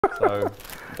So,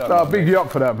 no, big you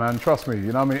up for that, man. Trust me.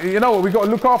 You know what I mean? You know what? We got to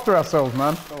look after ourselves,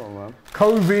 man. Come on, man.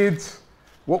 COVID,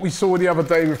 what we saw the other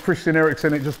day with Christian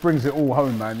Eriksen, it just brings it all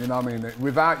home, man. You know what I mean?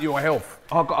 Without your health,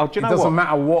 Do you know it doesn't what?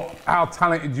 matter how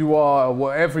talented you are, or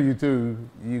whatever you do,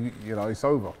 you know, it's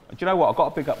over. Do you know what? I've got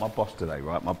to pick up my boss today,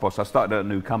 right? My boss, I started a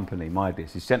new company,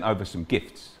 MYDIS. He sent over some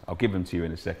gifts. I'll give them to you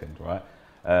in a second, right?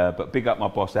 But big up my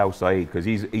boss, Al Saeed, because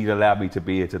he's allowed me to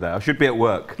be here today. I should be at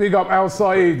work. Big up Al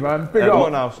Saeed, man. Big up.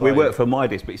 On, Al Saeed. We work for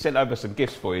MYDIS, but he sent over some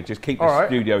gifts for you. Just keep the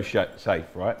studio safe,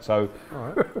 right? So,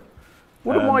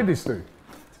 What do MYDIS do?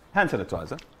 hand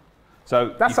sanitizer.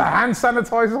 So That's a hand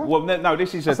sanitizer? Well, no,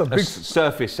 this is a big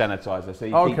surface sanitizer, so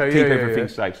you keep everything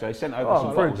safe. So he sent over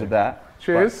some bottles of that.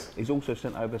 Cheers. He's also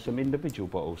sent over some individual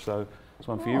bottles. So it's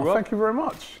one for you, Oh, Rob. thank you very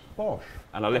much. Bosh.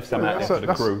 And I left some out there for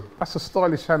the crew. That's a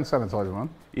stylish hand sanitizer, man.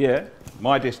 Yeah,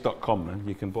 MYDIS.com, man.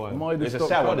 You can buy them. There's a MYDIS.com.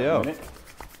 sale at the minute.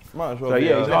 Might as well. So be,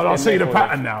 yeah, he's left I them see there the for you.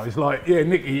 pattern now. It's like, yeah,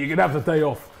 Nicky, you can have the day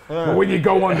off. But when you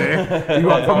go on there, you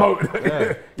got to promote.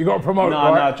 You got to promote,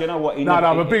 No, right? no, do you know what?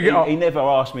 but big it up. He never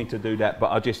asked me to do that,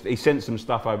 but he sent some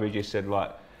stuff over. He just said,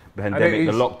 like, the pandemic,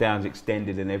 the lockdown's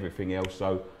extended and everything else,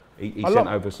 so he sent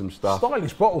over some stuff.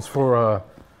 Stylish bottles for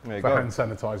hand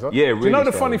sanitizer. Yeah, Do you really know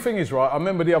the stylish. funny thing is, right? I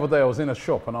remember the other day I was in a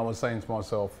shop and I was saying to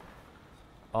myself,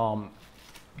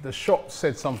 the shop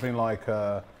said something like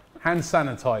hand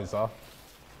sanitizer,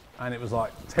 and it was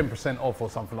like 10% off or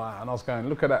something like that. And I was going,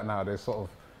 look at that now. There's sort of.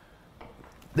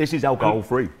 This is alcohol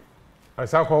free. Oh,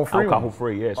 it's alcohol free. Alcohol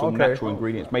free, yeah. It's all natural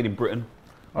ingredients, made in Britain.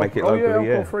 Make it locally,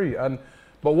 yeah, alcohol free.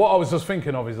 But what I was just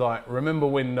thinking of is like, remember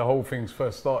when the whole thing's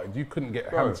first started? You couldn't get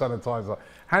hand sanitizer.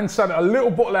 A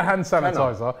little bottle of hand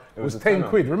sanitizer was 10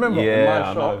 quid. Remember? Yeah,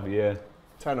 I know. Yeah.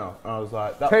 Tenner. I was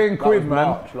like, 10 quid, was man.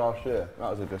 March last year.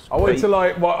 That was a disgrace. I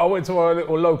went to a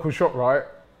little local shop, right?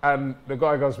 And the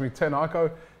guy goes to me, tenner. I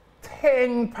go,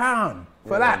 £10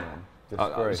 for that.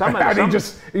 Disgrace. And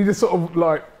he just sort of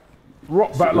like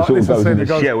rocked back like this and said, he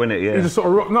goes, shell, innit? Yeah. He just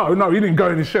sort of no, he didn't go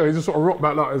in the shell. He just sort of rocked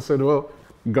back like that and said, well,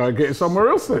 go and get it somewhere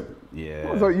else then. Yeah.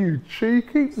 I was like, you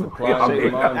cheeky.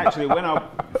 Actually,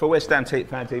 for West Ham Fan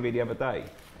TV the other day,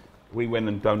 we went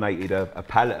and donated a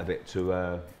pallet of it to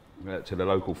the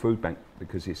local food bank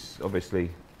because it's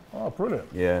obviously. Oh, brilliant.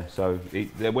 Yeah, so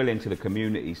they're well into the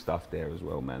community stuff there as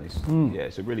well, man. Yeah,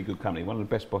 it's a really good company. One of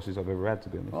the best bosses I've ever had, to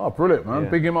be honest. Oh, brilliant, man. Yeah.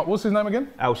 Big him up. What's his name again?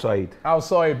 Al Saeed. Al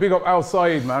Saeed. Big up Al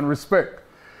Saeed, man. Respect.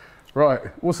 Right.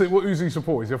 Who's he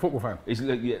support? Is he a football fan? He's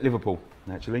Liverpool,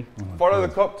 actually. Follow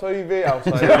the Cop TV, I'll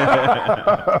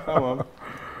say. Come on.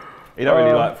 He don't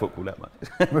really like football that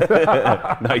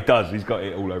much. No, he does. He's got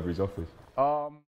it all over his office.